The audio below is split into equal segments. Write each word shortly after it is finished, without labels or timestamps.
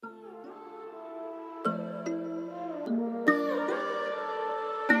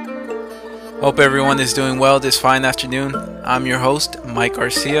Hope everyone is doing well this fine afternoon. I'm your host, Mike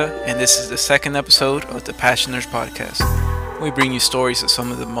Garcia, and this is the second episode of the Passioners Podcast. We bring you stories of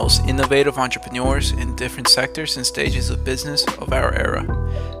some of the most innovative entrepreneurs in different sectors and stages of business of our era.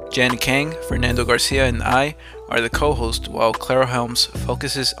 Jen Kang, Fernando Garcia, and I are the co-hosts, while Clara Helms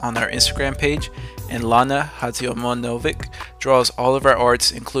focuses on our Instagram page, and Lana Hadziomanovic draws all of our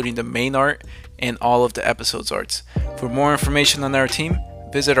arts, including the main art and all of the episodes' arts. For more information on our team,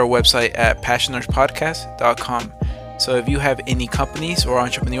 visit our website at passionerspodcast.com. So if you have any companies or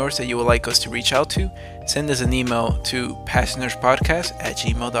entrepreneurs that you would like us to reach out to, send us an email to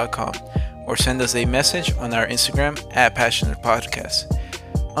passionerspodcast@gmail.com or send us a message on our Instagram at passionerspodcast.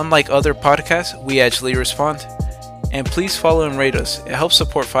 Unlike other podcasts, we actually respond. And please follow and rate us. It helps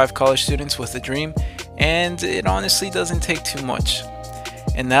support 5 college students with a dream, and it honestly doesn't take too much.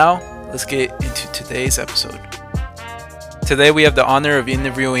 And now, let's get into today's episode. Today we have the honor of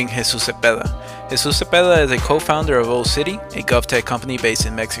interviewing Jesus Cepeda. Jesus Cepeda is a co-founder of OCity, a GovTech company based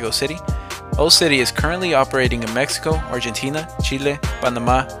in Mexico City. OCity is currently operating in Mexico, Argentina, Chile,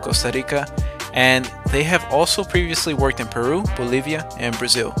 Panama, Costa Rica, and they have also previously worked in Peru, Bolivia, and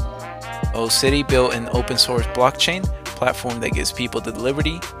Brazil. OCity built an open source blockchain platform that gives people the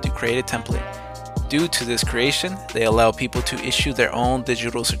liberty to create a template. Due to this creation, they allow people to issue their own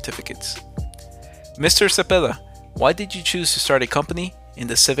digital certificates. Mr. Cepeda, why did you choose to start a company in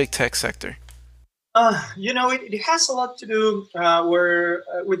the civic tech sector? It has a lot to do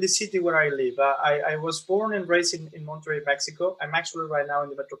with the city where I live. I was born and raised in Monterrey, Mexico. I'm actually right now in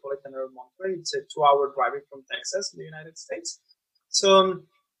the metropolitan area of Monterrey. It's a 2-hour driving from Texas in the United States. So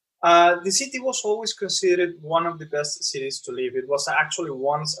the city was always considered one of the best cities to live. It was actually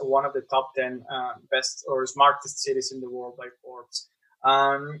once one of the top 10 best or smartest cities in the world by Forbes.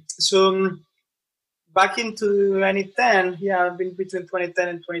 Back in 2010, between 2010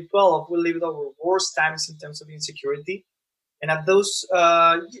 and 2012, we lived our worst times in terms of insecurity. And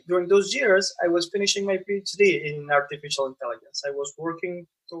during those years, I was finishing my PhD in artificial intelligence. I was working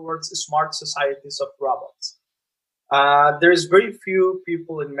towards smart societies of robots. There's very few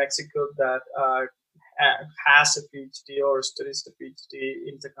people in Mexico that has a PhD or studies a PhD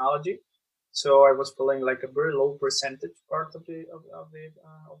in technology. So I was feeling like a very low percentage part of the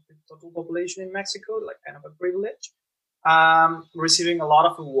total population in Mexico, like kind of a privilege. Receiving a lot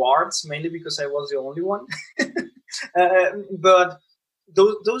of awards, mainly because I was the only one. But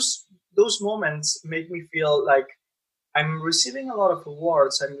those moments make me feel like I'm receiving a lot of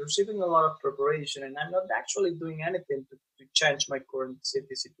awards, I'm receiving a lot of preparation, and I'm not actually doing anything to change my current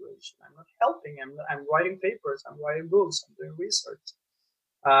city situation. I'm not helping. I'm writing papers. I'm writing books. I'm doing research.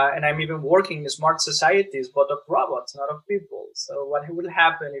 And I'm even working in smart societies, but of robots, not of people. So what will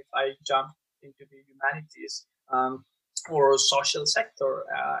happen if I jump into the humanities or social sector?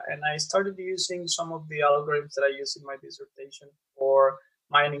 And I started using some of the algorithms that I use in my dissertation for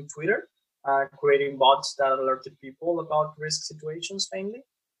mining Twitter, creating bots that alerted people about risk situations mainly.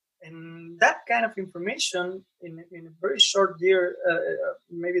 And that kind of information in a very short year,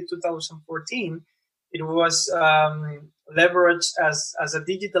 maybe 2014, it was leveraged as a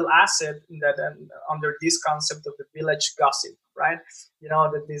digital asset that under this concept of the village gossip, right? You know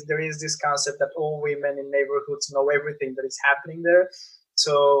that there is this concept that all women in neighborhoods know everything that is happening there.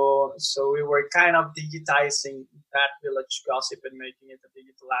 So we were kind of digitizing that village gossip and making it a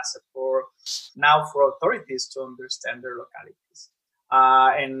digital asset for authorities to understand their localities.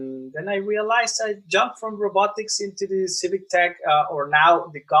 And then I realized I jumped from robotics into the civic tech, or now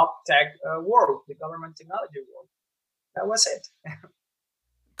the gov tech world, the government technology world. That was it.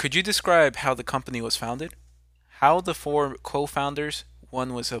 Could you describe how the company was founded? How the 4 co-founders,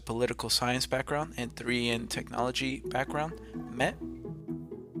 one was a political science background and 3 in technology background, met?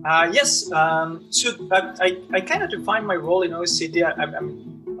 Yes. I kind of define my role in OECD.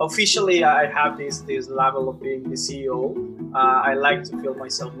 I'm officially I have this level of being the CEO. I like to feel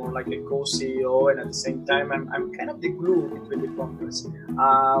myself more like a co-CEO, and at the same time, I'm kind of the glue between the founders.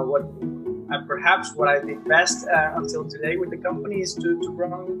 Perhaps what I did best until today with the company is to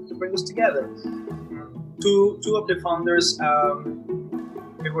bring us together. Two of the founders.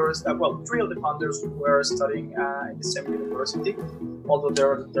 Three of the founders were studying in the same university, although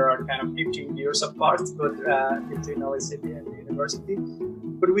there are kind of 15 years apart, but between OCity and the university.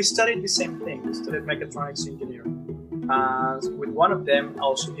 But we studied the same thing. We studied mechatronics engineering. With one of them,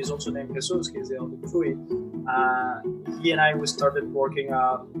 he's also named Jesus. He's the other three. He and I started working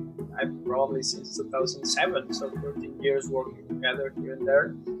probably since 2007, so 13 years working together here and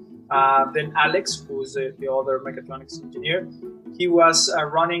there. Then Alex, who's the other mechatronics engineer, he was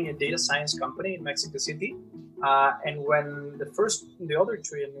running a data science company in Mexico City. And when the other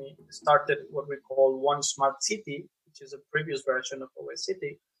three and me started what we call One Smart City, which is a previous version of OS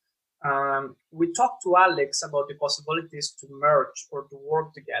City, we talked to Alex about the possibilities to merge or to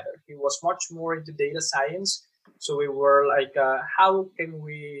work together. He was much more into data science. So we were like, how can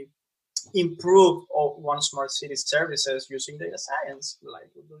we improve One Smart City services using data science? Like,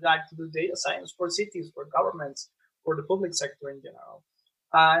 we would like to do data science for cities, for governments, for the public sector in general.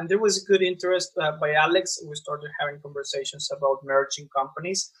 And there was a good interest by Alex. We started having conversations about merging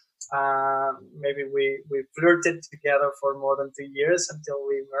companies. Maybe we flirted together for more than 2 years until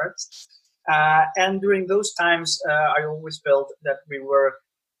we merged. And during those times, I always felt that we were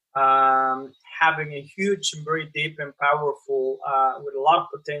having a huge and very deep and powerful, with a lot of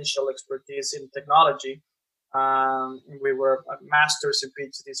potential expertise in technology. We were masters and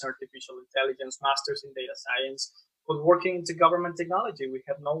PhDs in artificial intelligence, masters in data science, but working into government technology. We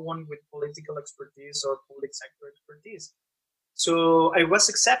had no one with political expertise or public sector expertise. So I was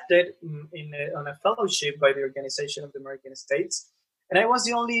accepted on a fellowship by the Organization of the American States, and I was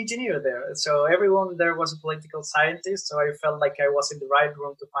the only engineer there. So everyone there was a political scientist. So I felt like I was in the right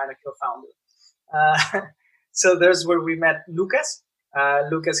room to find a co-founder. So there's where we met Lucas.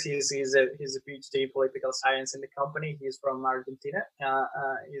 Lucas, he's a PhD in political science in the company. He's from Argentina.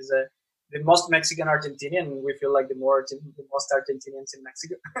 He's the most Mexican Argentinian. We feel like the most Argentinians in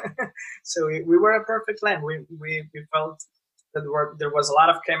Mexico. So we were a perfect blend. We felt that there was a lot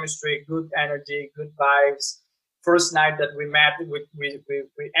of chemistry, good energy, good vibes. First night that we met,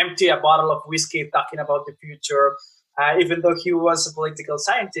 we empty a bottle of whiskey talking about the future. Even though he was a political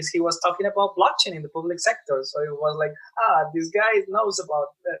scientist, he was talking about blockchain in the public sector. So it was like, this guy knows about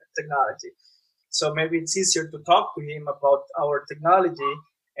technology. So maybe it's easier to talk to him about our technology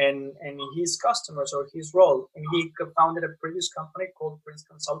and his customers or his role. And he founded a previous company called Prince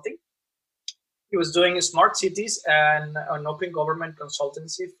Consulting. He was doing smart cities and an open government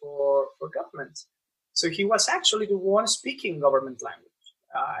consultancy for governments. So he was actually the one speaking government language.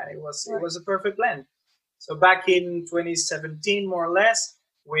 It was a perfect blend. So back in 2017, more or less,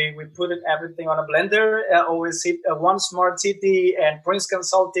 we put everything on a blender. Always hit One Smart City and Prince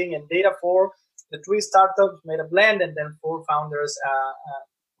Consulting and Data4. The three startups made a blend, and then four founders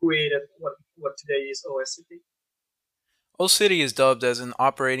created what today is OS City. OCity is dubbed as an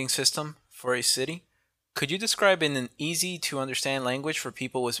operating system for a city. Could you describe in an easy to understand language for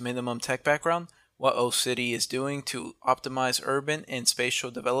people with minimum tech background what OCity is doing to optimize urban and spatial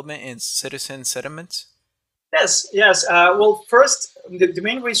development in citizen settlements? Yes, yes. Well, first, the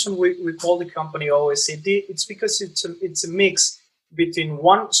main reason we call the company OS City, it's because it's a mix between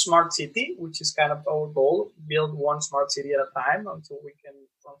one smart city, which is kind of our goal, build one smart city at a time until we can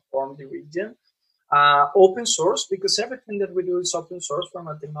transform the region. Open source, because everything that we do is open source from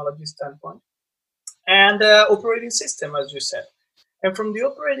a technology standpoint, and operating system, as you said. And from the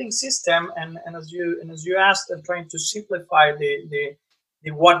operating system, and as you asked, and trying to simplify the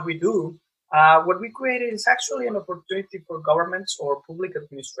what we do, what we created is actually an opportunity for governments or public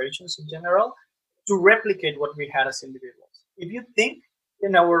administrations in general to replicate what we had as individuals. If you think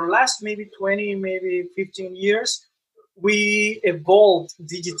in our last maybe 20, maybe 15 years, we evolved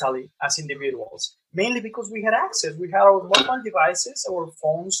digitally as individuals, mainly because we had access. We had our mobile devices, our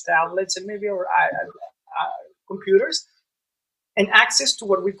phones, tablets, and maybe our computers, and access to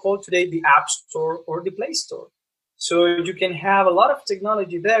what we call today the App Store or the Play Store. So you can have a lot of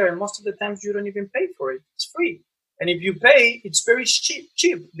technology there, and most of the times you don't even pay for it. It's free. And if you pay, it's very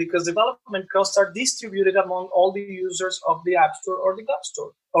cheap because development costs are distributed among all the users of the App Store or the App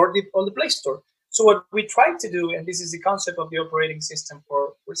Store or the Play Store. So what we try to do, and this is the concept of the operating system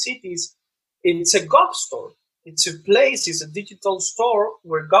for cities, it's a gov store. It's a place, it's a digital store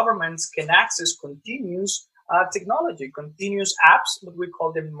where governments can access continuous technology, continuous apps, what we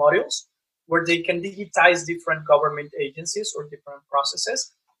call them modules, where they can digitize different government agencies or different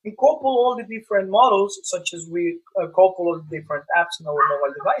processes and couple all the different models, such as we couple all the different apps in our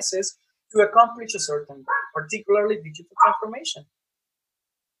mobile devices to accomplish a certain goal, particularly digital transformation.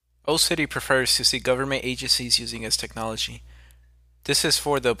 OCity prefers to see government agencies using its technology. This is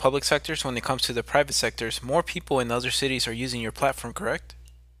for the public sectors. When it comes to the private sectors, more people in other cities are using your platform, correct?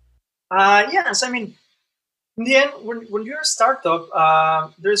 Yes, I mean, in the end, when you're a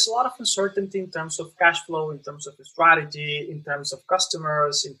startup, there's a lot of uncertainty in terms of cash flow, in terms of the strategy, in terms of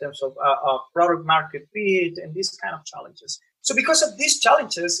customers, in terms of product market fit, and these kind of challenges. So because of these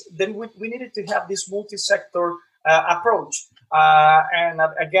challenges, then we needed to have this multi-sector approach, and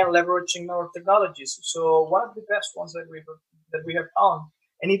again, leveraging our technologies. So one of the best ones that we have found,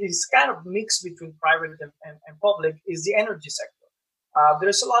 and it is kind of mixed between private and public, is the energy sector.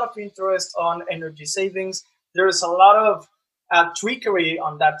 There's a lot of interest on energy savings. there's a lot of trickery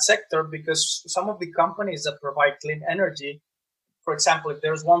on that sector because some of the companies that provide clean energy, for example, if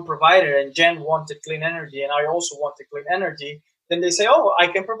there's one provider and Jen wanted clean energy and I also wanted clean energy, then they say, oh, I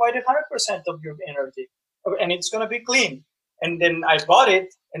can provide 100% of your energy and it's going to be clean. And then I bought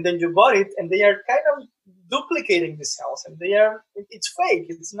it and then you bought it and they are kind of duplicating the cells and it's fake.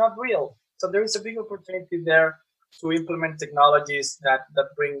 It's not real. So there is a big opportunity there to implement technologies that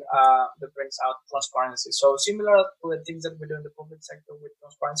brings out transparency. So similar to the things that we do in the public sector with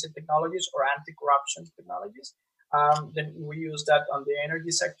transparency technologies or anti-corruption technologies, then we use that on the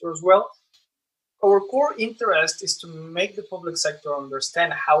energy sector as well. Our core interest is to make the public sector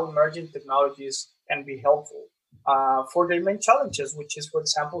understand how emerging technologies can be helpful for their main challenges, which is, for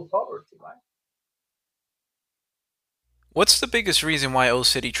example, poverty, right? What's the biggest reason why O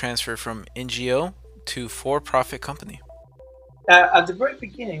City transferred from NGO to for-profit company? At the very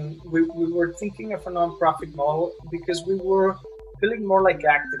beginning, we were thinking of a nonprofit model because we were feeling more like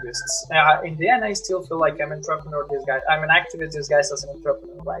activists. In the end, I still feel like I'm an entrepreneur. This guy, I'm an activist disguised as an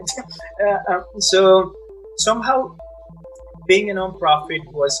entrepreneur, right? So somehow, being a nonprofit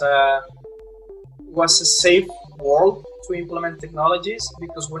was a safe world to implement technologies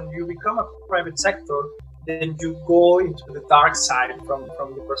because when you become a private sector, then you go into the dark side from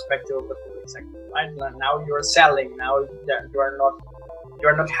the perspective of the public sector. Right now, you're selling. Now you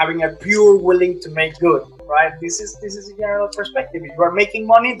are not having a pure willing to make good. Right. This is a general perspective. If you are making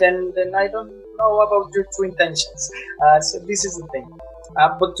money, then I don't know about your true intentions. So this is the thing.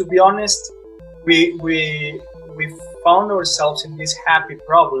 But to be honest, we found ourselves in this happy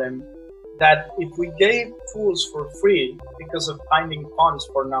problem that if we gave tools for free because of finding funds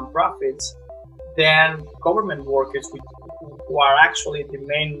for nonprofits, then government workers, who are actually the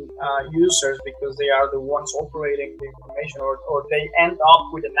main users because they are the ones operating the information, or they end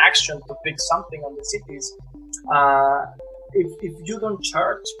up with an action to fix something on the cities. Uh, if you don't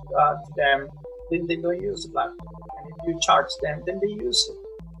charge them, then they don't use the platform. And if you charge them, then they use it.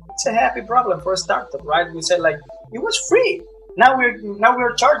 It's a happy problem for a startup, right? We say like it was free. Now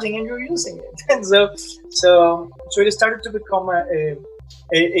we're charging and you're using it. And so it started to become a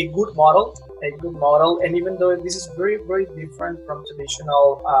good model, and even though this is very very different from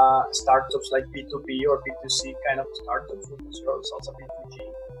traditional startups like B2B or B2C kind of startups, we consider ourselves a B2G.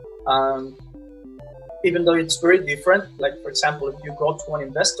 Um, Even though it's very different, like for example, if you go to an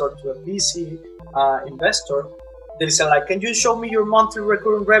investor, to a VC investor, they say like, can you show me your monthly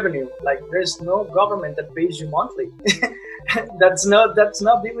recurring revenue? Like there's no government that pays you monthly. That's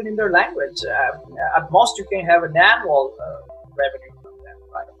not even in their language. At most you can have an annual revenue from them,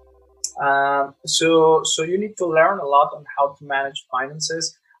 right? So you need to learn a lot on how to manage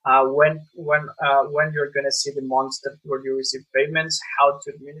finances. When you're gonna see the months that where you receive payments, how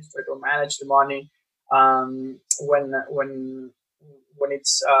to administrate or manage the money, when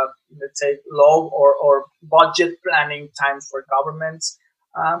it's let's say low or budget planning times for governments.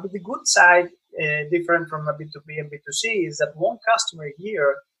 But the good side, different from a B2B and B2C, is that one customer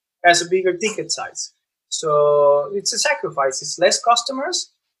here has a bigger ticket size. So it's a sacrifice. It's less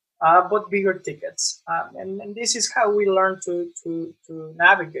customers, but bigger tickets. And this is how we learn to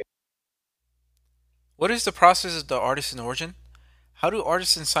navigate. What is the process of the artisan origin? How do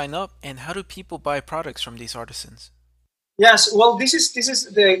artisans sign up, and how do people buy products from these artisans? Yes, well, this is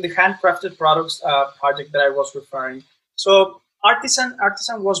the handcrafted products project that I was referring. So Artisan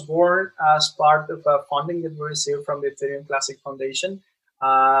was born as part of funding that we received from the Ethereum Classic Foundation. We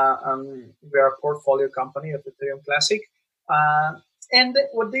are a portfolio company of Ethereum Classic, uh, and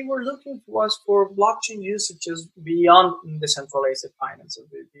what they were looking was for blockchain usages beyond decentralized finance, so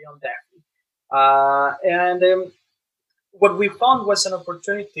beyond that. And what we found was an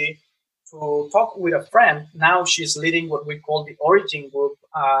opportunity to talk with a friend. Now she's leading what we call the Origin Group.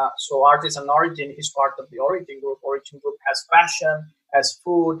 So Artisan Origin is part of the Origin Group. Origin Group has fashion, has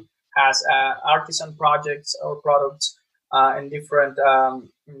food, has artisan projects or products in different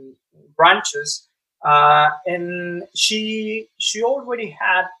branches. And she already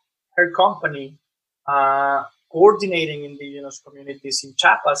had her company coordinating indigenous communities in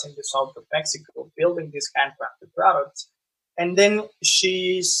Chiapas in the south of Mexico, building these handcrafted products. And then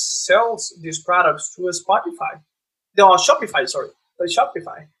she sells these products through Spotify. No, Shopify, sorry.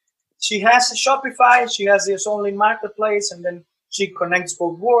 Shopify. She has a Shopify, she has this online marketplace, and then she connects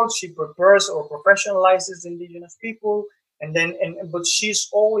both worlds. She prepares or professionalizes indigenous people, and then but she's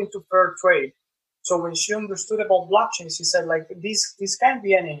all into fair trade. So when she understood about blockchain, she said like this can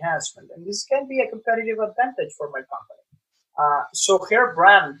be an enhancement, and this can be a competitive advantage for my company. So her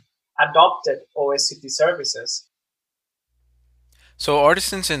brand adopted OSCT services. So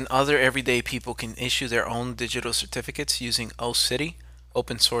artisans and other everyday people can issue their own digital certificates using OCity,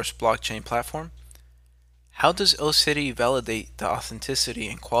 open source blockchain platform. How does OCity validate the authenticity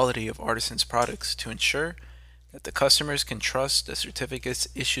and quality of artisans' products to ensure that the customers can trust the certificates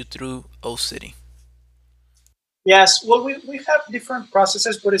issued through OCity? Yes, well, we have different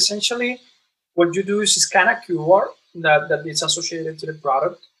processes, but essentially what you do is scan a QR that is associated to the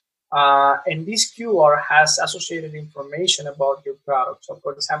product. And this QR has associated information about your product. So,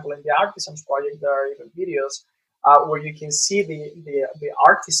 for example, in the Artisans project, there are even videos where you can see the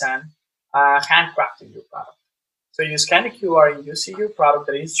artisan handcrafting your product. So you scan the QR and you see your product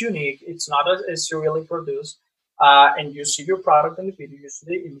that is unique. It's not a serially produced. And you see your product in the video, you see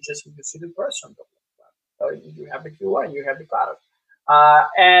the images, and you see the person. So you have the QR and you have the product.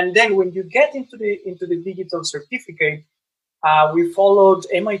 And then when you get into the digital certificate, we followed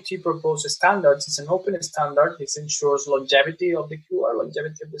MIT proposed standards. It's an open standard. This ensures longevity of the QR,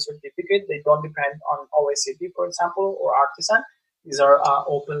 longevity of the certificate. They don't depend on OECD, for example, or Artisan. These are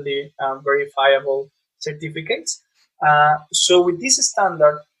openly verifiable certificates. So with this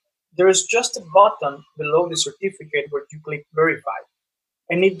standard, there is just a button below the certificate where you click verify.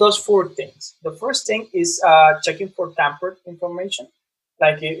 And it does four things. The first thing is checking for tampered information.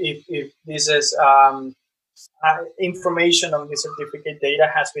 Like if this is information on the certificate data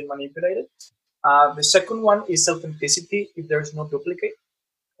has been manipulated. The second one is authenticity, if there's no duplicate,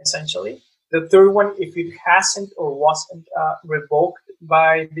 essentially. The third one, if it hasn't or wasn't revoked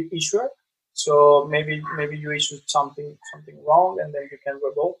by the issuer. So maybe you issued something wrong, and then you can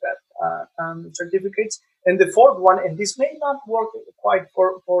revoke that certificates. And the fourth one, and this may not work quite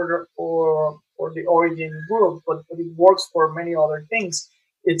for the origin group, but it works for many other things.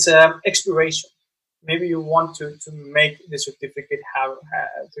 It's expiration. Maybe you want to make the certificate have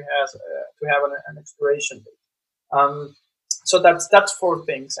an expiration date. So that's four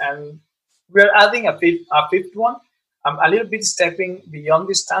things, and we're adding a fifth one. A little bit stepping beyond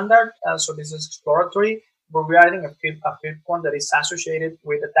the standard, so this is exploratory, but we're adding a fifth one that is associated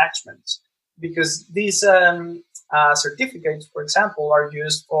with attachments, because these certificates, for example, are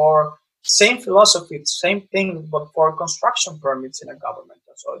used for same philosophy, same thing, but for construction permits in a government.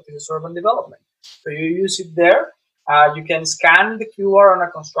 So it is urban development. So you use it there. You can scan the QR on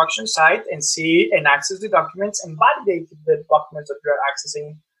a construction site and see and access the documents and validate if the documents that you're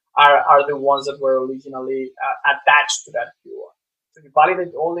accessing are the ones that were originally attached to that QR. So you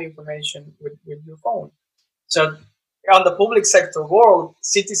validate all the information with your phone. So on the public sector world,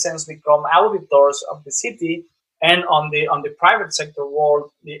 citizens become auditors of the city, and on the private sector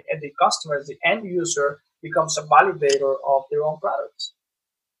world, the customers, the end user, becomes a validator of their own products.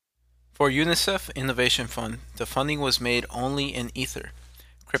 For UNICEF Innovation Fund, the funding was made only in Ether.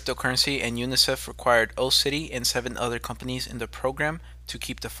 Cryptocurrency and UNICEF required OCity and 7 other companies in the program to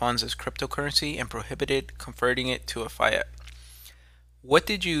keep the funds as cryptocurrency and prohibited converting it to a fiat. What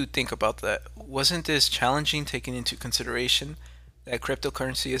did you think about that? Wasn't this challenging, taking into consideration that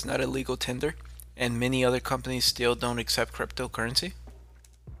cryptocurrency is not a legal tender and many other companies still don't accept cryptocurrency?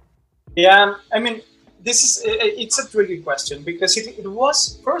 Yeah, I mean, it's a tricky question, because it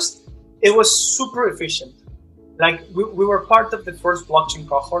was super efficient. Like we were part of the first blockchain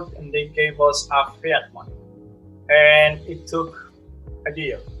cohort, and they gave us fiat money, and it took a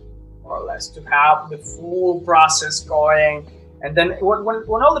year more or less to have the full process going. And then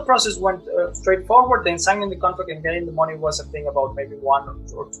when all the process went straightforward, then signing the contract and getting the money was a thing about maybe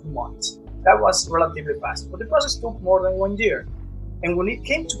 1 or 2 months. That was relatively fast, but the process took more than 1 year. And when it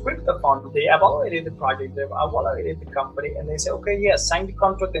came to CryptoFund, they evaluated the project, they evaluated the company, and they said, okay, yes, sign the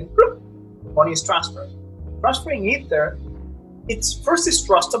contract, and bloop, money is transferred. Transferring Ether, it's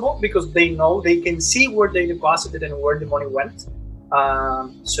trustable because they can see where they deposited and where the money went.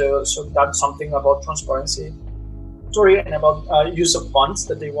 So that's something about transparency. Sorry, and about use of funds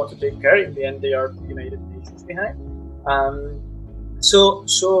that they want to take care. In the end, they are the United Nations behind. So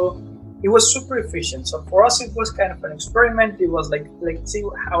it was super efficient. So for us, it was kind of an experiment. It was like see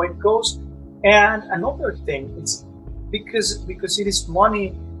how it goes. And another thing, it's because it is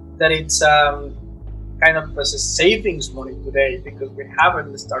money that it's kind of as a savings money today, because we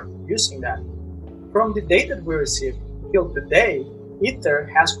haven't started using that. From the day that we received till today, Ether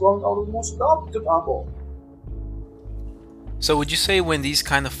has grown almost to double. So would you say when these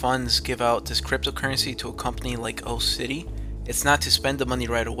kind of funds give out this cryptocurrency to a company like OCity, it's not to spend the money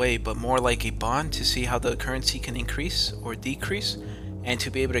right away, but more like a bond to see how the currency can increase or decrease and to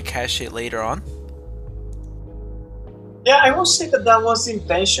be able to cash it later on? Yeah, I will say that was the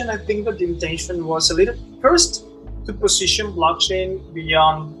intention. I think that the intention was a little, first, to position blockchain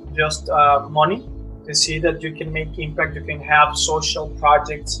beyond just money. to see that you can make impact, you can have social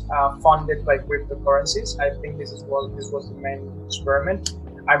projects funded by cryptocurrencies. I think this was the main experiment.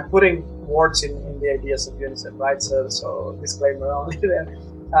 I'm putting words in the ideas of UNICEF, right? So disclaimer only then.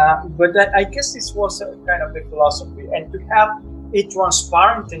 But I guess this was kind of the philosophy, and to have a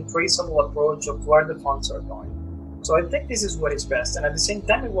transparent and traceable approach of where the funds are going. So I think this is what is best, and at the same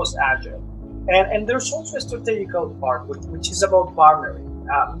time, it was agile. And there's also a strategical part, which is about partnering.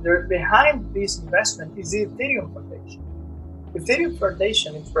 Behind this investment is the Ethereum Foundation. Ethereum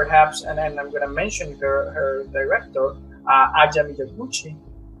Foundation is perhaps, and then I'm going to mention her director, Aja Miyaguchi.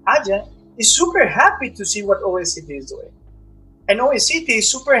 Aja is super happy to see what OECD is doing. And OECD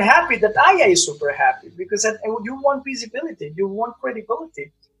is super happy that Aya is super happy because you want visibility, you want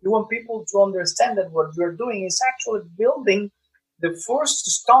credibility, you want people to understand that what you're doing is actually building the first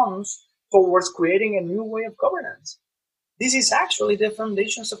stones towards creating a new way of governance. This is actually the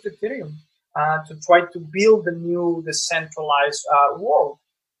foundations of Ethereum to try to build the new decentralized world.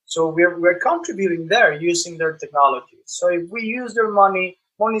 So we're contributing there using their technology. So if we use their money,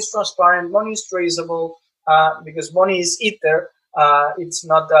 money is transparent, money is traceable, because money is ether, it's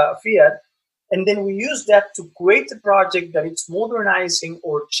not fiat. And then we use that to create a project that it's modernizing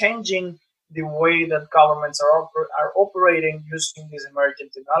or changing the way that governments are operating using this emerging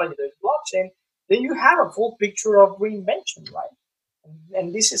technology, the blockchain. Then you have a full picture of reinvention, right?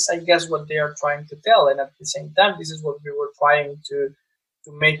 And this is, I guess, what they are trying to tell. And at the same time, this is what we were trying to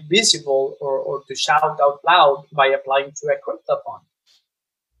make visible or to shout out loud by applying to a crypto fund.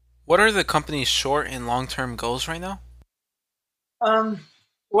 What are the company's short and long-term goals right now?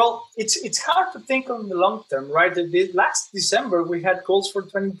 Well, it's hard to think on the long term, right? Last December we had goals for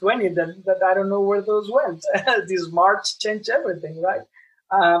 2020 that I don't know where those went. This March changed everything, right?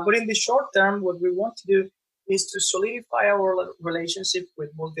 But in the short term, what we want to do is to solidify our relationship with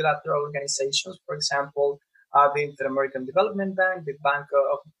multilateral organizations. For example, the Inter-American Development Bank, the Bank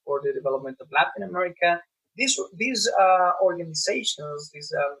for the Development of Latin America. These organizations,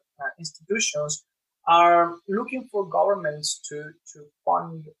 these institutions, are looking for governments to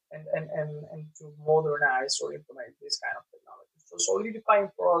fund and to modernize or implement this kind of technology. So solidifying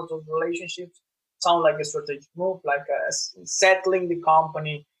for us those relationships sound like a strategic move, like settling the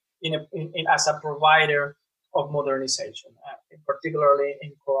company in as a provider of modernization, particularly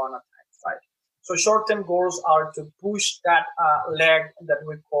in Corona times, right? So short-term goals are to push that leg that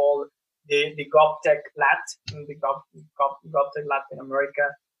we call the GovTech Lat, the GovTech Latin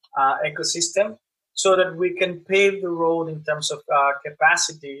America ecosystem, so that we can pave the road in terms of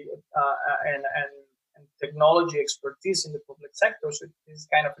capacity and technology expertise in the public sector. So it's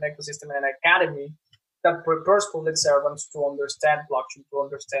kind of an ecosystem and an academy that prepares public servants to understand blockchain, to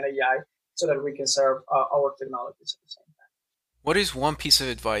understand AI, so that we can serve our technologies at the same time. What is one piece of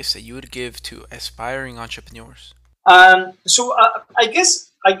advice that you would give to aspiring entrepreneurs? I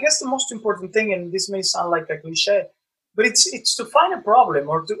guess the most important thing, and this may sound like a cliche, but it's to find a problem,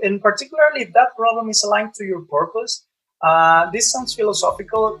 and particularly if that problem is aligned to your purpose. This sounds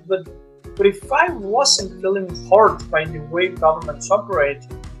philosophical, but if I wasn't feeling hurt by the way governments operate,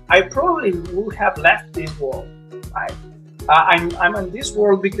 I probably would have left this world. Right? I'm in this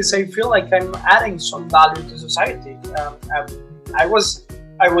world because I feel like I'm adding some value to society. I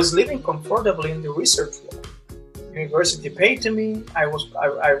was living comfortably in the research world. University paid to me. I was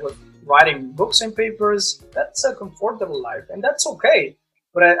writing books and papers. That's a comfortable life, and that's okay.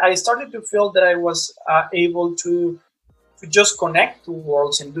 But I started to feel that I was able to just connect two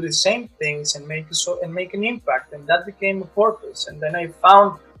worlds and do the same things and make an impact, and that became a purpose. And then I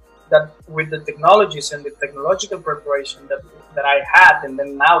found that with the technologies and the technological preparation that I had, and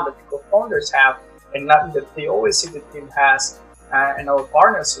then now that the co-founders have, and that the OECD team has, and our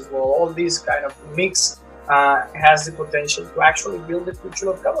partners as well, all these kind of mix has the potential to actually build the future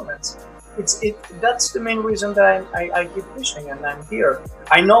of governments. That's the main reason that I keep pushing, and I'm here.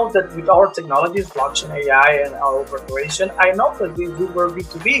 I know that with our technologies, blockchain, AI, and our preparation, I know that if we were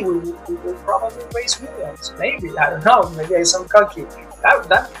B2B, we will probably raise millions. Maybe, I don't know, maybe I sound cocky.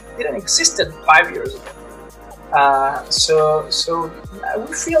 That didn't exist 5 years ago. So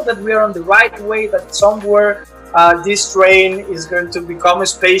we feel that we are on the right way, that somewhere this train is going to become a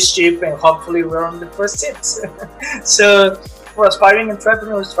spaceship, and hopefully we're on the first seats. So for aspiring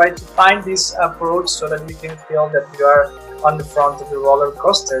entrepreneurs, try to find this approach so that we can feel that we are on the front of the roller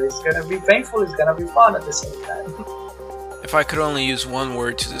coaster. It's going to be painful, it's going to be fun at the same time. If I could only use one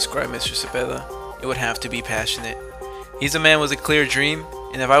word to describe Mr. Cepeda, it would have to be passionate. He's a man with a clear dream,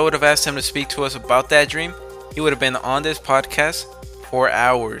 and if I would have asked him to speak to us about that dream, he would have been on this podcast for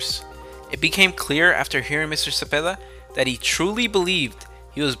hours. It became clear after hearing Mr. Cepeda that he truly believed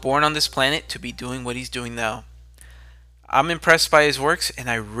He was born on this planet to be doing what he's doing now. I'm impressed by his works and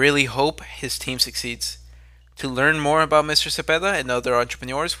I really hope his team succeeds. To learn more about Mr. Cepeda and other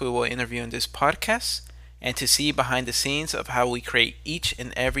entrepreneurs we will interview in this podcast, and to see behind the scenes of how we create each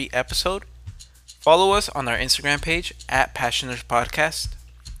and every episode, follow us on our Instagram page at Passioners Podcast.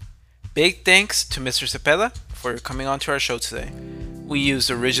 Big thanks to Mr. Cepeda for coming on to our show today. We used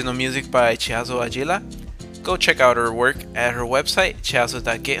original music by Chiazo Agila. Go check out her work at her website,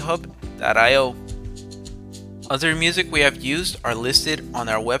 chiazo.github.io. Other music we have used are listed on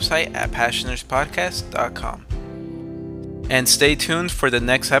our website at passionerspodcast.com. And stay tuned for the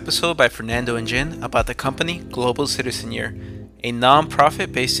next episode by Fernando and Jen about the company Global Citizen Year, a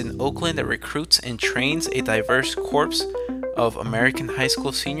non-profit based in Oakland that recruits and trains a diverse corps of American high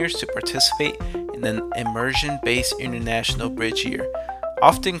school seniors to participate in an immersion-based international bridge year,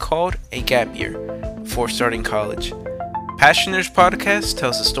 often called a gap year, before starting college. Passioners Podcast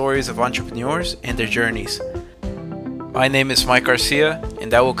tells the stories of entrepreneurs and their journeys. My name is Mike Garcia,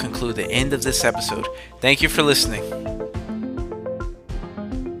 and that will conclude the end of this episode. Thank you for listening.